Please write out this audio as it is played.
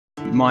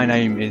My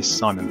name is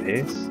Simon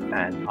Pearce,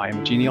 and I am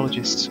a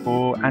genealogist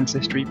for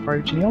Ancestry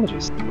Pro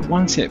Genealogist. But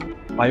one tip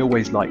I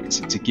always like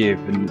to give,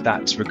 and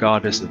that's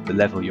regardless of the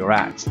level you're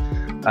at,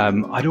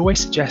 I'd always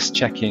suggest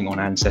checking on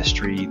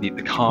Ancestry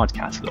the card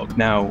catalogue.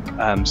 Now,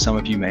 some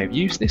of you may have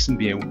used this and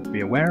be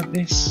aware of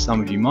this, some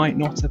of you might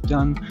not have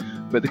done,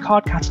 but the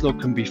card catalogue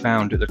can be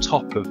found at the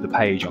top of the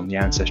page on the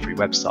Ancestry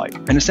website.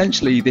 And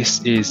essentially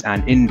this is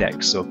an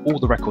index of all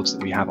the records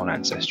that we have on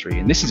Ancestry,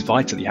 and this is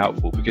vitally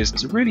helpful because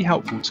it's a really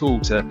helpful tool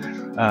to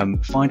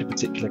find a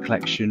particular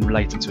collection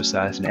related to a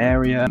certain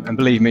area. And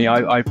believe me,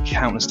 I've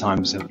countless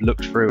times have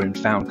looked through and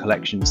found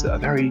collections that are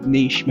very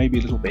niche, maybe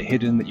a little bit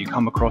hidden, that you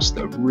come across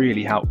that have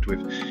really helped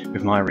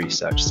with my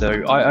research. So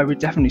I would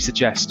definitely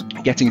suggest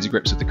getting to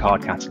grips with the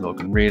card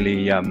catalogue and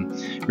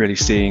really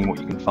seeing what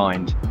you can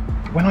find.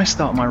 When I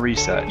start my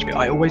research,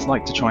 I always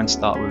like to try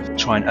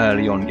and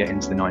early on get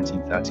into the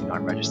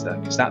 1939 register,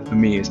 because that for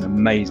me is an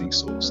amazing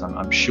source.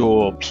 I'm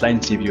sure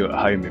plenty of you at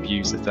home have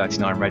used the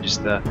 39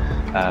 register.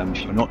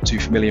 If you're not too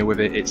familiar with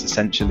it, it's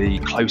essentially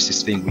the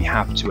closest thing we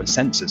have to a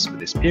census for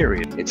this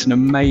period. It's an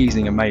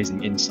amazing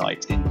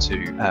insight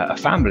into a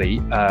family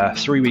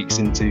 3 weeks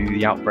into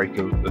the outbreak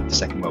of the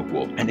Second World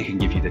War. And it can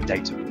give you the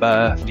date of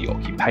birth, the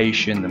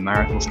occupation, the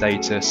marital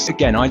status.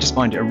 Again, I just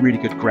find it a really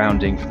good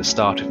grounding for the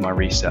start of my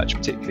research,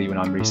 particularly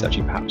when I'm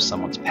researching perhaps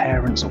someone's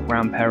parents or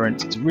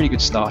grandparents. It's a really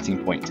good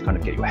starting point to kind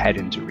of get your head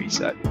into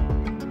research.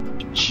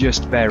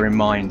 Just bear in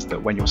mind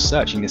that when you're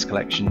searching this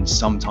collection,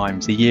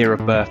 sometimes the year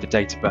of birth, the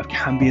date of birth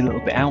can be a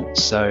little bit out.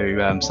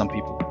 So some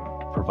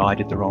people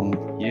provided the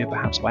wrong year,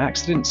 perhaps by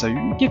accident. So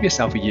give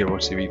yourself a year or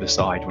two either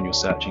side when you're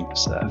searching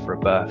for a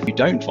birth. If you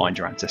don't find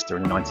your ancestor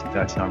in the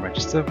 1939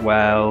 register,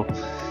 well,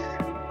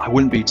 I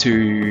wouldn't be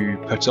too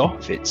put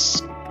off.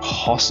 It's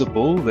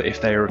possible that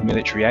if they are of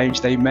military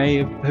age, they may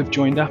have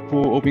joined up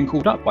or been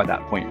called up by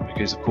that point,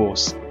 because of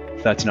course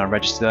 39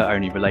 register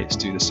only relates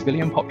to the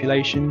civilian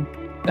population.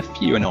 A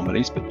few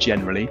anomalies, but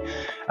generally,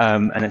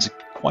 and it's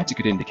quite a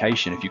good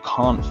indication. If you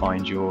can't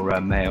find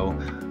your male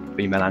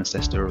female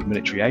ancestor of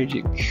military age,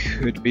 it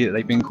could be that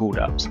they've been called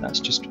up. So that's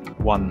just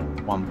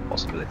one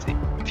possibility.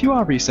 If you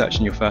are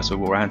researching your First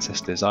World War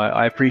ancestors,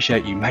 I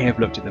appreciate you may have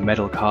looked at the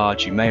medal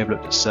cards, you may have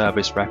looked at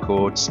service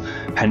records,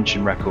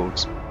 pension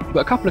records. But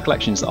a couple of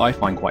collections that I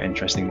find quite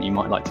interesting that you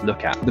might like to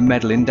look at. The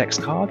medal index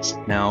cards.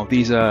 Now,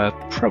 these are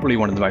probably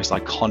one of the most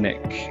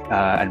iconic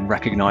and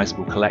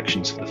recognisable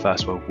collections for the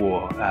First World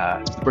War.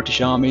 It's the British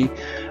Army.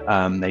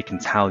 They can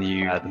tell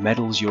you the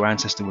medals your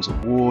ancestor was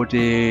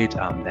awarded,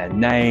 their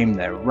name,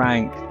 their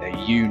rank, their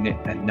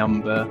unit, their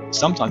number.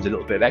 Sometimes a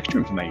little bit of extra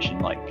information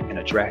like an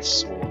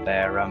address or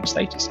their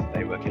status if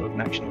they were killed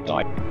in action or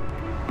died.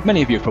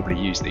 Many of you have probably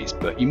used these,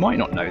 but you might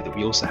not know that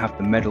we also have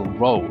the medal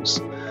rolls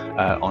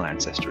on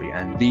Ancestry,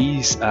 and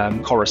these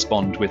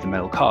correspond with the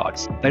medal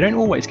cards. They don't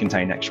always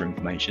contain extra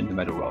information, the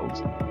medal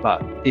rolls,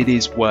 but it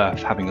is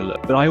worth having a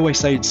look. But I always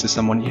say to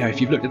someone,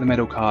 if you've looked at the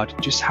medal card,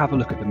 just have a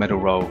look at the medal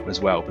roll as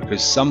well,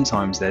 because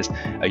sometimes there's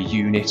a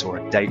unit or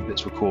a date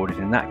that's recorded,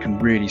 and that can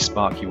really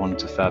spark you on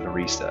to further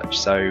research.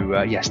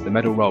 So yes, the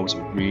medal rolls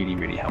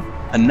really help.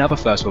 Another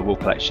First World War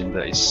collection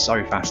that is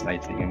so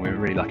fascinating, and we're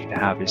really lucky to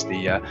have, is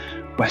the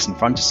Western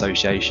Front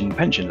Association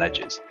pension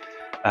ledgers.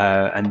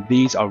 And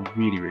these are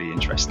really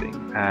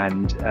interesting,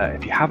 and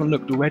if you haven't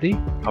looked already,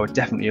 I would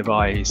definitely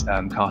advise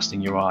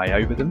casting your eye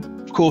over them.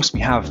 Of course, we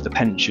have the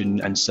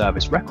pension and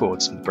service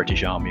records from the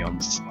British Army on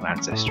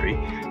Ancestry,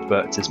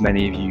 but as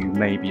many of you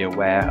may be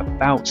aware,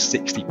 about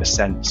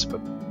 60% were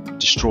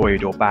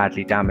destroyed or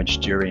badly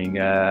damaged during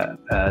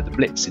the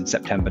Blitz in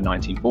September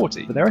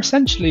 1940. But they're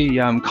essentially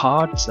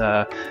cards,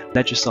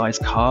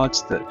 ledger-sized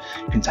cards that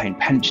contain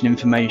pension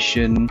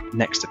information,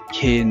 next of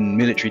kin,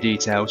 military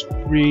details,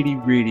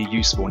 really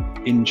useful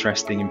and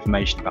interesting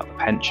information about the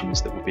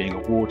pensions that were being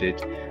awarded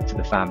to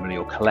the family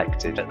or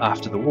collected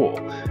after the war.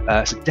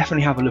 So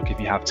definitely have a look if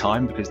you have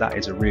time, because that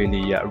is a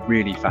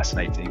really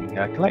fascinating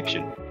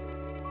collection.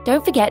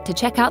 Don't forget to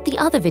check out the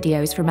other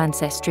videos from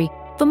Ancestry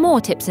for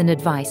more tips and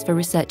advice for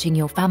researching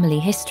your family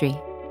history.